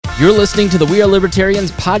You're listening to the We Are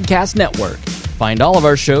Libertarians Podcast Network. Find all of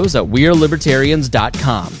our shows at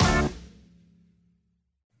wearelibertarians.com.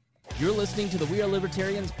 You're listening to the We Are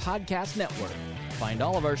Libertarians Podcast Network. Find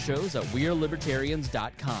all of our shows at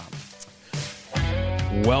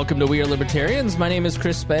wearelibertarians.com. Welcome to We Are Libertarians. My name is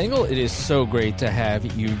Chris Spangle. It is so great to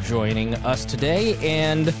have you joining us today,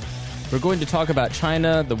 and we're going to talk about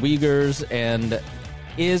China, the Uyghurs, and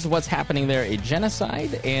is what's happening there a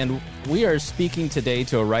genocide? And we are speaking today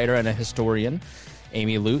to a writer and a historian,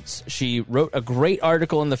 Amy Lutz. She wrote a great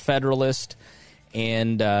article in The Federalist,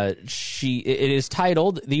 and it is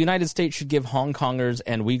titled, "The United States Should Give Hong Kongers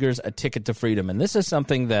and Uyghurs a Ticket to Freedom." And this is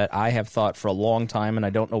something that I have thought for a long time, and I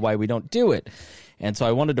don't know why we don't do it. And so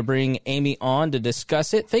I wanted to bring Amy on to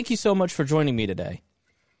discuss it. Thank you so much for joining me today.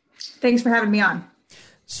 Thanks for having me on.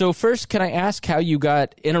 So first, can I ask how you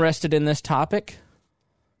got interested in this topic?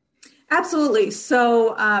 Absolutely.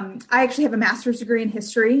 So I actually have a master's degree in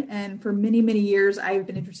history, and for many, many years, I've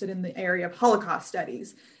been interested in the area of Holocaust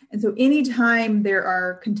studies. And so anytime there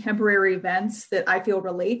are contemporary events that I feel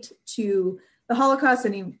relate to the Holocaust,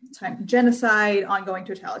 anytime genocide, ongoing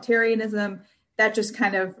totalitarianism, that just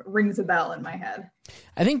kind of rings a bell in my head.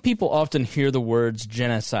 I think people often hear the words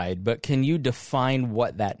genocide, but can you define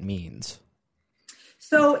what that means?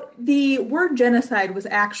 So the word genocide was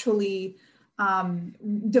actually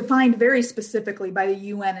defined very specifically by the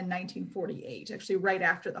UN in 1948, actually right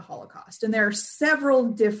after the Holocaust. And there are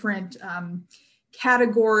several different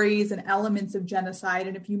categories and elements of genocide.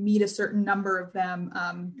 And if you meet a certain number of them,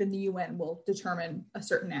 then the UN will determine a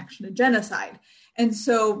certain action of genocide. And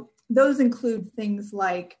so those include things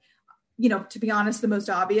like, to be honest, the most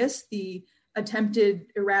obvious, the attempted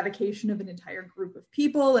eradication of an entire group of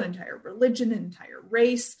people, an entire religion, an entire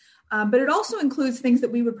race. But it also includes things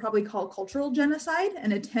that we would probably call cultural genocide,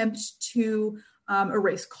 an attempt to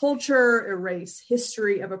erase culture, erase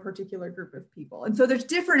history of a particular group of people. And so there's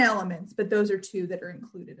different elements, but those are two that are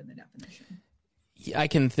included in the definition. I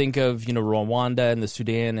can think of, Rwanda and the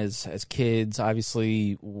Sudan as kids,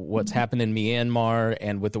 obviously what's happened in Myanmar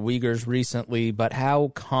and with the Uyghurs recently, but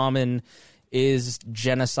how common is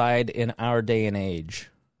genocide in our day and age?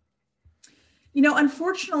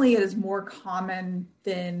 Unfortunately, it is more common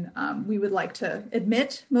than we would like to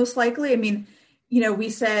admit, most likely. We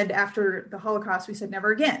said after the Holocaust, we said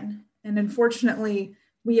never again. And unfortunately,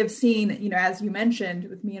 we have seen, as you mentioned,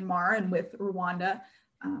 with Myanmar and with Rwanda,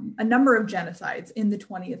 a number of genocides in the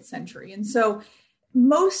 20th century. And so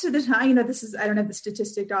most of the time, I don't have the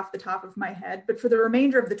statistic off the top of my head, but for the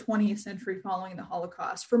remainder of the 20th century following the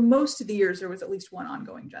Holocaust, for most of the years, there was at least one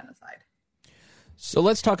ongoing genocide. So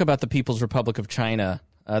let's talk about the People's Republic of China,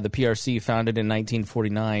 the PRC, founded in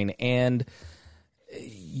 1949. And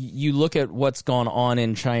you look at what's gone on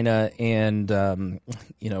in China, and,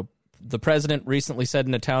 the president recently said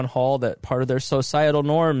in a town hall that part of their societal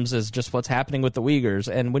norms is just what's happening with the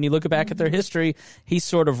Uyghurs. And when you look back at their history, he's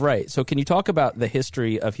sort of right. So can you talk about the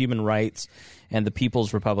history of human rights and the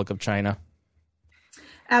People's Republic of China?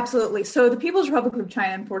 Absolutely. So the People's Republic of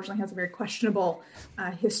China, unfortunately, has a very questionable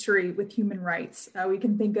history with human rights. We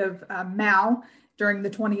can think of Mao during the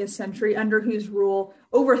 20th century, under whose rule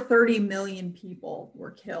over 30 million people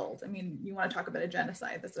were killed. You want to talk about a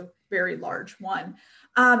genocide, that's a very large one.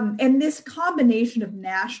 And this combination of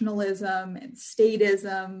nationalism and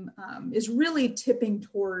statism is really tipping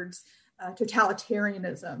towards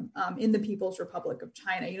totalitarianism in the People's Republic of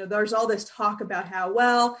China. There's all this talk about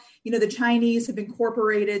how, the Chinese have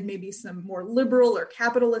incorporated maybe some more liberal or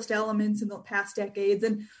capitalist elements in the past decades.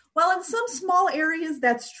 And while in some small areas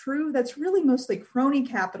that's true, that's really mostly crony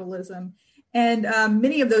capitalism. And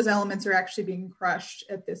many of those elements are actually being crushed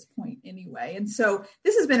at this point anyway. And so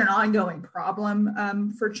this has been an ongoing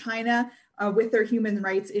problem for China with their human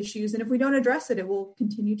rights issues. And if we don't address it, it will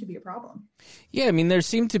continue to be a problem. Yeah, there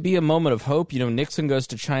seemed to be a moment of hope. Nixon goes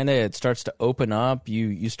to China, it starts to open up.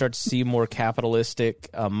 You start to see more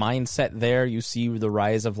capitalistic mindset there. You see the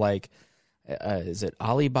rise of is it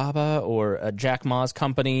Alibaba or Jack Ma's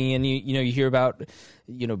company? And you hear about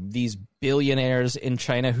these billionaires in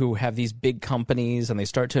China who have these big companies and they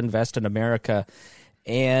start to invest in America.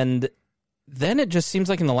 And then it just seems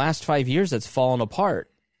like in the last 5 years it's fallen apart.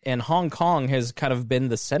 And Hong Kong has kind of been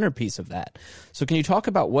the centerpiece of that. So can you talk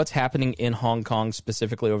about what's happening in Hong Kong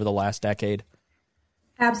specifically over the last decade?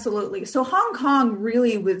 Absolutely. So Hong Kong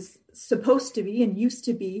really was supposed to be and used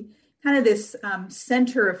to be kind of this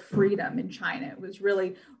center of freedom in China. It was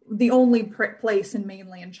really the only place in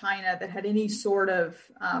mainland China that had any sort of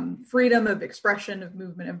freedom of expression, of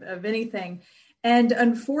movement, of anything. And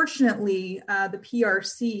unfortunately, the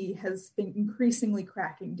PRC has been increasingly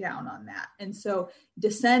cracking down on that. And so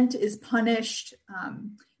dissent is punished.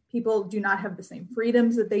 People do not have the same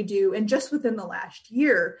freedoms that they do. And just within the last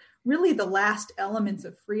year, really the last elements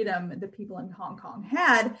of freedom that people in Hong Kong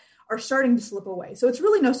had are starting to slip away. So it's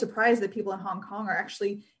really no surprise that people in Hong Kong are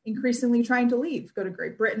actually increasingly trying to leave, go to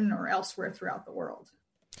Great Britain or elsewhere throughout the world.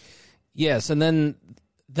 Yes, and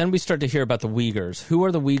then we start to hear about the Uyghurs. Who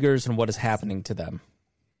are the Uyghurs and what is happening to them?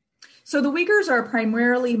 So the Uyghurs are a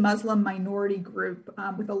primarily Muslim minority group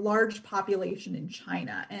with a large population in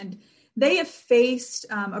China. And they have faced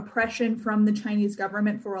oppression from the Chinese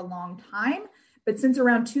government for a long time. But since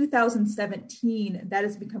around 2017, that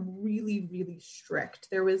has become really, really strict.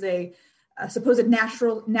 There was a supposed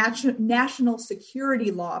national security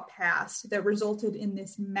law passed that resulted in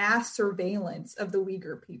this mass surveillance of the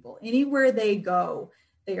Uyghur people. Anywhere they go,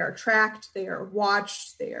 they are tracked, they are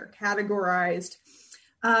watched, they are categorized.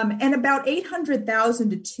 And about 800,000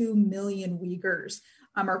 to 2 million Uyghurs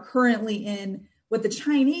are currently in what the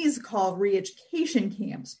Chinese call re-education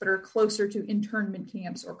camps, but are closer to internment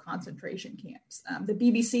camps or concentration camps. The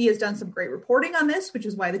BBC has done some great reporting on this, which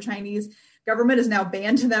is why the Chinese government has now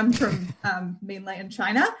banned them from mainland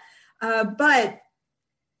China. But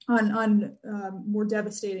on more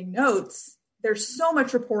devastating notes, there's so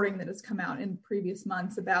much reporting that has come out in previous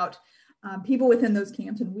months about people within those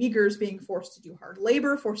camps and Uyghurs being forced to do hard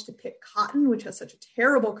labor, forced to pick cotton, which has such a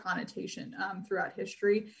terrible connotation throughout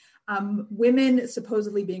history. Women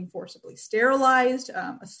supposedly being forcibly sterilized,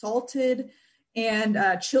 assaulted,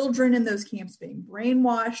 and children in those camps being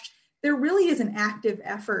brainwashed. There really is an active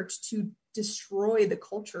effort to destroy the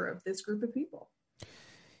culture of this group of people.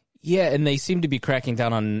 Yeah, and they seem to be cracking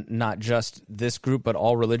down on not just this group, but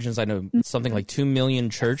all religions. I know something like 2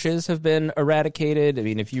 million churches have been eradicated. I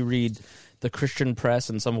mean, if you read the Christian press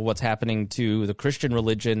and some of what's happening to the Christian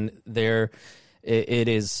religion there, it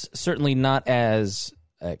is certainly not as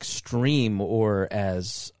extreme or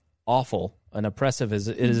as awful and oppressive as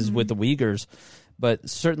it is with the Uyghurs, but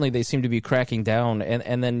certainly they seem to be cracking down.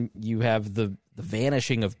 And then you have the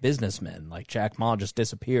vanishing of businessmen, like Jack Ma just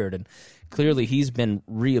disappeared, and clearly he's been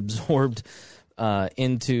reabsorbed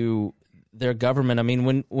into their government. I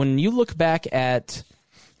mean, when you look back at,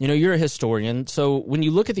 you're a historian, so when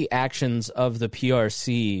you look at the actions of the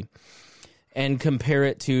PRC and compare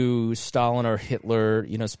it to Stalin or Hitler,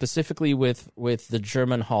 specifically with the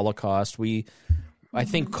German Holocaust, I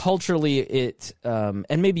think culturally it,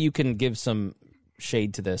 and maybe you can give some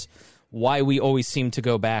shade to this, why we always seem to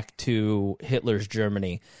go back to Hitler's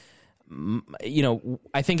Germany.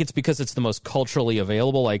 I think it's because it's the most culturally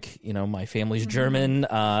available. Like, my family's German,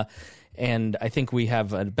 and I think we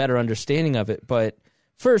have a better understanding of it. But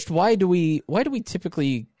first, why do we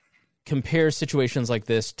typically compare situations like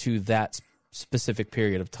this to that specific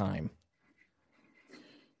period of time?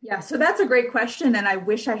 Yeah, so that's a great question, and I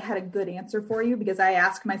wish I had a good answer for you because I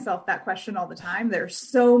ask myself that question all the time. There's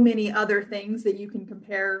so many other things that you can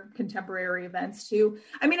compare contemporary events to.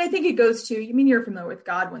 I mean, I think it goes to, you're familiar with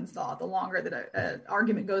Godwin's law. The longer that an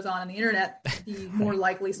argument goes on the internet, the more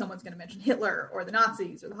likely someone's going to mention Hitler or the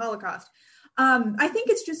Nazis or the Holocaust. I think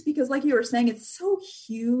it's just because, like you were saying, it's so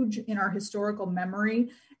huge in our historical memory.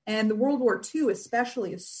 And the World War II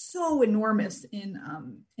especially is so enormous in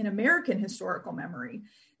American historical memory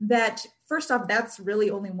that, first off, that's really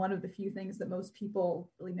only one of the few things that most people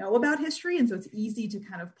really know about history. And so it's easy to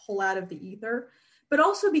kind of pull out of the ether. But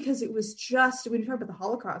also because it was just, when you talk about the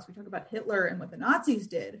Holocaust, we talk about Hitler and what the Nazis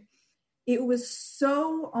did, it was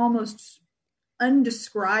so almost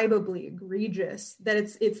undescribably egregious that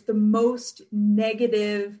it's the most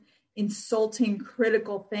negative, insulting,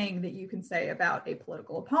 critical thing that you can say about a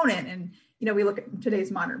political opponent. And, we look at today's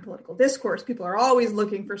modern political discourse, people are always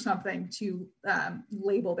looking for something to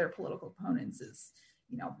label their political opponents as,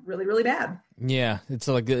 really, really bad. Yeah, it's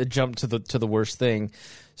like a jump to the worst thing.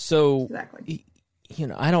 So, exactly.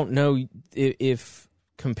 I don't know if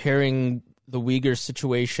comparing the Uyghur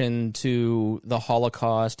situation to the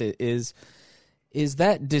Holocaust is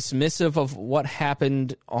that dismissive of what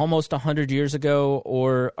happened almost 100 years ago,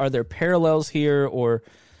 or are there parallels here? Or,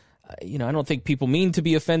 I don't think people mean to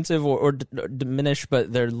be offensive or diminish,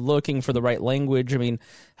 but they're looking for the right language. I mean,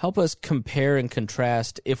 help us compare and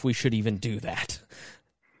contrast if we should even do that.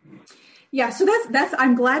 Yeah, so that's.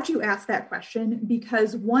 I'm glad you asked that question,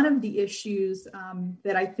 because one of the issues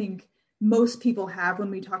that I think most people have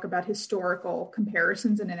when we talk about historical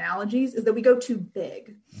comparisons and analogies is that we go too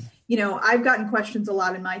big. I've gotten questions a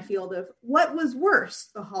lot in my field of what was worse,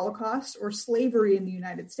 the Holocaust or slavery in the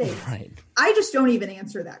United States? Right. I just don't even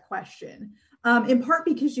answer that question, in part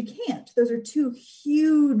because you can't. Those are two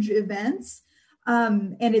huge events,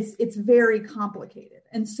 and it's very complicated.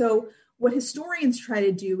 And so what historians try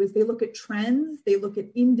to do is they look at trends, they look at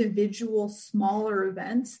individual smaller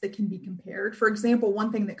events that can be compared. For example,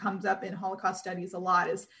 one thing that comes up in Holocaust studies a lot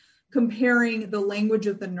is comparing the language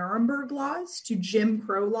of the Nuremberg laws to Jim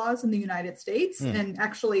Crow laws in the United States. And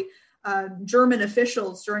actually, German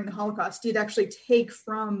officials during the Holocaust did actually take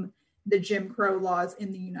from the Jim Crow laws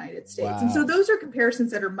in the United States. Wow. And so those are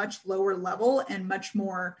comparisons that are much lower level and much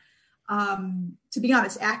more, to be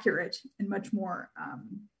honest, accurate and much more,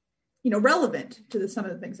 relevant to some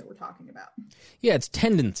of the things that we're talking about. Yeah, it's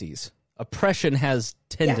tendencies. Oppression has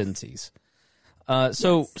tendencies. Yes.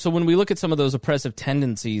 So when we look at some of those oppressive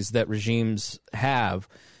tendencies that regimes have,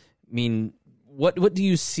 I mean, what do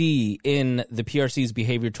you see in the PRC's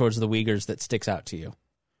behavior towards the Uyghurs that sticks out to you?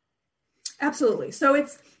 Absolutely. So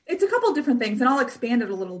it's a couple different things, and I'll expand it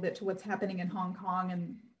a little bit to what's happening in Hong Kong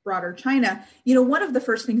and broader China. One of the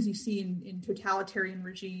first things you see in totalitarian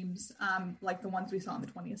regimes, like the ones we saw in the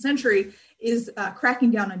 20th century, is cracking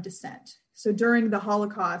down on dissent. So during the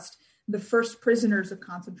Holocaust, the first prisoners of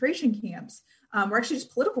concentration camps were actually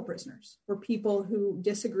just political prisoners, were people who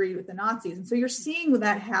disagreed with the Nazis. And so you're seeing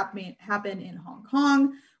that happen in Hong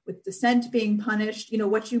Kong, with dissent being punished.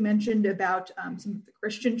 What you mentioned about some of the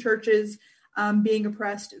Christian churches being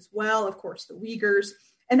oppressed as well, of course, the Uyghurs.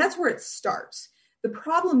 And that's where it starts. The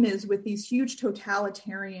problem is with these huge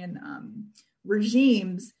totalitarian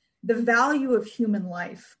regimes, the value of human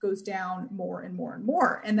life goes down more and more and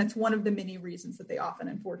more. And that's one of the many reasons that they often,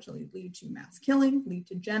 unfortunately, lead to mass killing, lead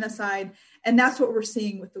to genocide. And that's what we're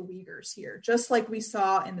seeing with the Uyghurs here. Just like we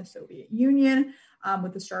saw in the Soviet Union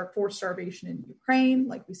with the forced starvation in Ukraine,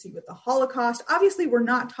 like we see with the Holocaust. Obviously, we're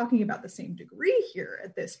not talking about the same degree here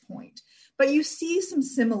at this point, but you see some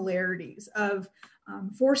similarities of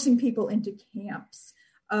forcing people into camps,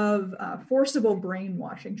 of forcible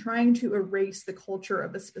brainwashing, trying to erase the culture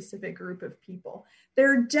of a specific group of people.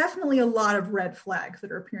 There are definitely a lot of red flags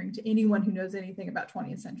that are appearing to anyone who knows anything about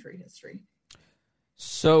 20th century history.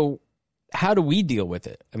 So how do we deal with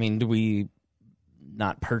it? I mean, do we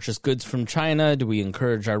not purchase goods from China? Do we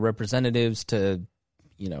encourage our representatives to,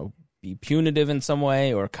 be punitive in some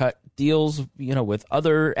way or cut deals, with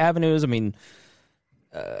other avenues? I mean,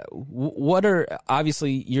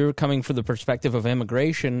 obviously you're coming from the perspective of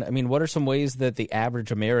immigration. I mean, what are some ways that the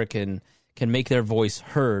average American can make their voice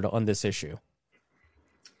heard on this issue?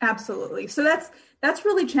 Absolutely. So that's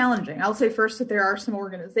really challenging. I'll say first that there are some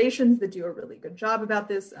organizations that do a really good job about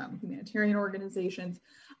this, humanitarian organizations.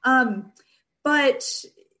 But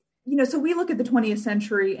so we look at the 20th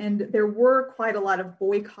century, and there were quite a lot of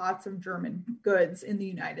boycotts of German goods in the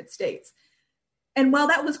United States. And while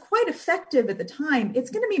that was quite effective at the time, it's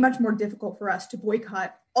going to be much more difficult for us to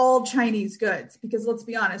boycott all Chinese goods, because let's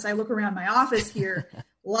be honest, I look around my office here,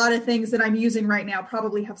 a lot of things that I'm using right now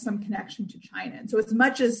probably have some connection to China. And so as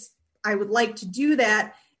much as I would like to do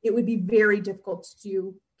that, it would be very difficult to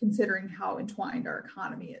do considering how entwined our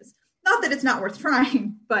economy is. Not that it's not worth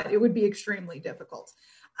trying, but it would be extremely difficult.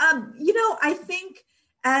 I think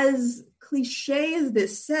as cliche as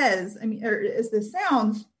this says, or as this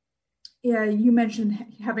sounds, yeah, you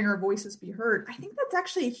mentioned having our voices be heard. I think that's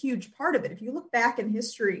actually a huge part of it. If you look back in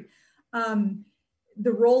history,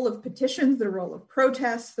 the role of petitions, the role of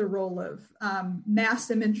protests, the role of mass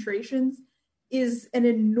demonstrations is an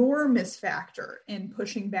enormous factor in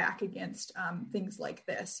pushing back against things like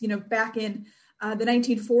this. Back in the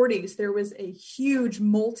 1940s, there was a huge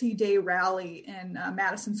multi-day rally in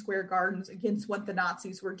Madison Square Gardens against what the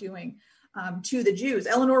Nazis were doing to the Jews.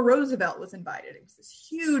 Eleanor Roosevelt was invited. It was this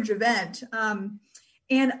huge event.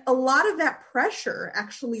 And a lot of that pressure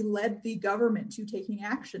actually led the government to taking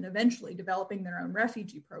action, eventually developing their own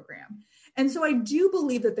refugee program. And so I do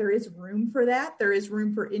believe that there is room for that. There is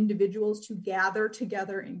room for individuals to gather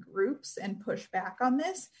together in groups and push back on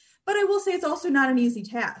this. But I will say it's also not an easy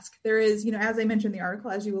task. There is, as I mentioned in the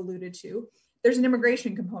article, as you alluded to, there's an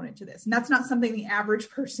immigration component to this. And that's not something the average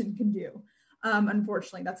person can do.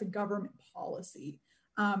 Unfortunately, that's a government policy.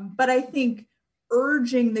 But I think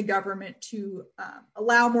urging the government to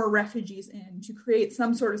allow more refugees in, to create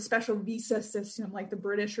some sort of special visa system like the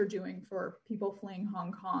British are doing for people fleeing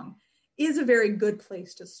Hong Kong, is a very good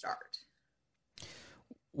place to start.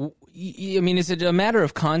 Is it a matter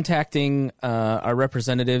of contacting our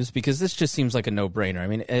representatives? Because this just seems like a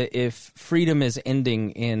no-brainer. If freedom is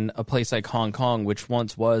ending in a place like Hong Kong, which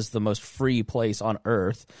once was the most free place on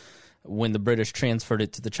earth, when the British transferred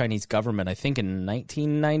it to the Chinese government, I think in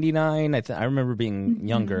 1999, I remember being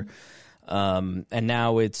younger, and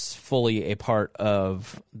now it's fully a part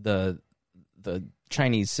of the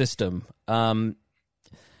Chinese system. Do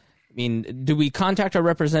we contact our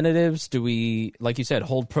representatives? Do we, like you said,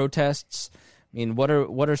 hold protests? I mean, what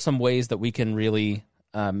are some ways that we can really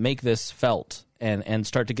make this felt and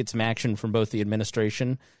start to get some action from both the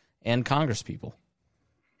administration and Congress people?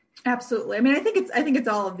 Absolutely. I mean, I think it's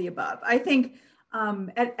all of the above. I think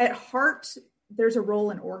at heart, there's a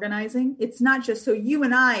role in organizing. It's not just so you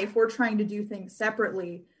and I, if we're trying to do things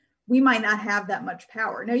separately, we might not have that much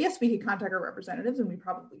power. Now, yes, we could contact our representatives, and we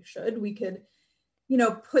probably should. We could,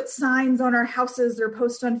 put signs on our houses or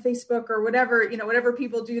post on Facebook or whatever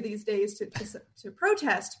people do these days to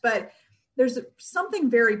protest. But there's something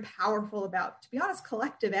very powerful about, to be honest,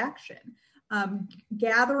 collective action,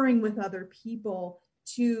 gathering with other people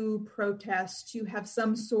to protest, to have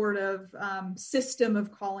some sort of system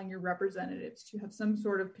of calling your representatives, to have some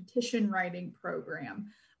sort of petition writing program.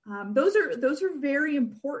 Those are very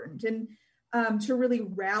important, and to really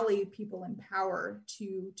rally people in power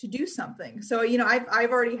to do something. So,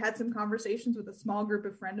 I've already had some conversations with a small group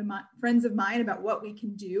of friends of mine about what we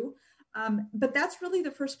can do. But that's really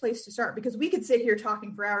the first place to start, because we could sit here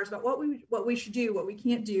talking for hours about what we should do, what we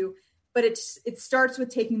can't do. But it starts with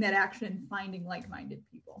taking that action and finding like-minded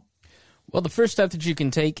people. Well, the first step that you can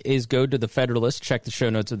take is go to The Federalist, check the show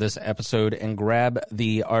notes of this episode, and grab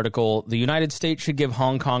the article, "The United States Should Give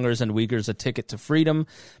Hong Kongers and Uyghurs a Ticket to Freedom"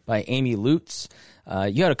 by Amy Lutz.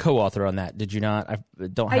 You had a co-author on that, did you not?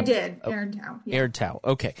 I did, Erin Tao. Yeah. Erin Tao,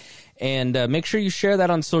 okay. And make sure you share that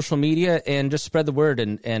on social media and just spread the word.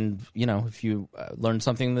 And if you learned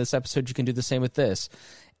something in this episode, you can do the same with this.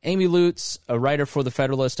 Amy Lutz, a writer for The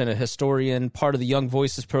Federalist and a historian, part of the Young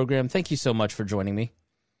Voices program. Thank you so much for joining me.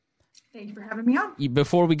 Thank you for having me on.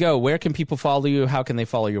 Before we go, where can people follow you? How can they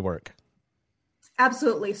follow your work?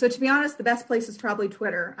 Absolutely. So to be honest, the best place is probably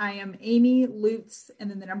Twitter. I am Amy Lutz and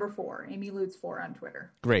then the number 4, Amy Lutz 4 on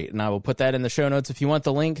Twitter. Great. And I will put that in the show notes if you want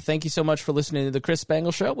the link. Thank you so much for listening to The Chris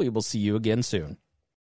Spangle Show. We will see you again soon.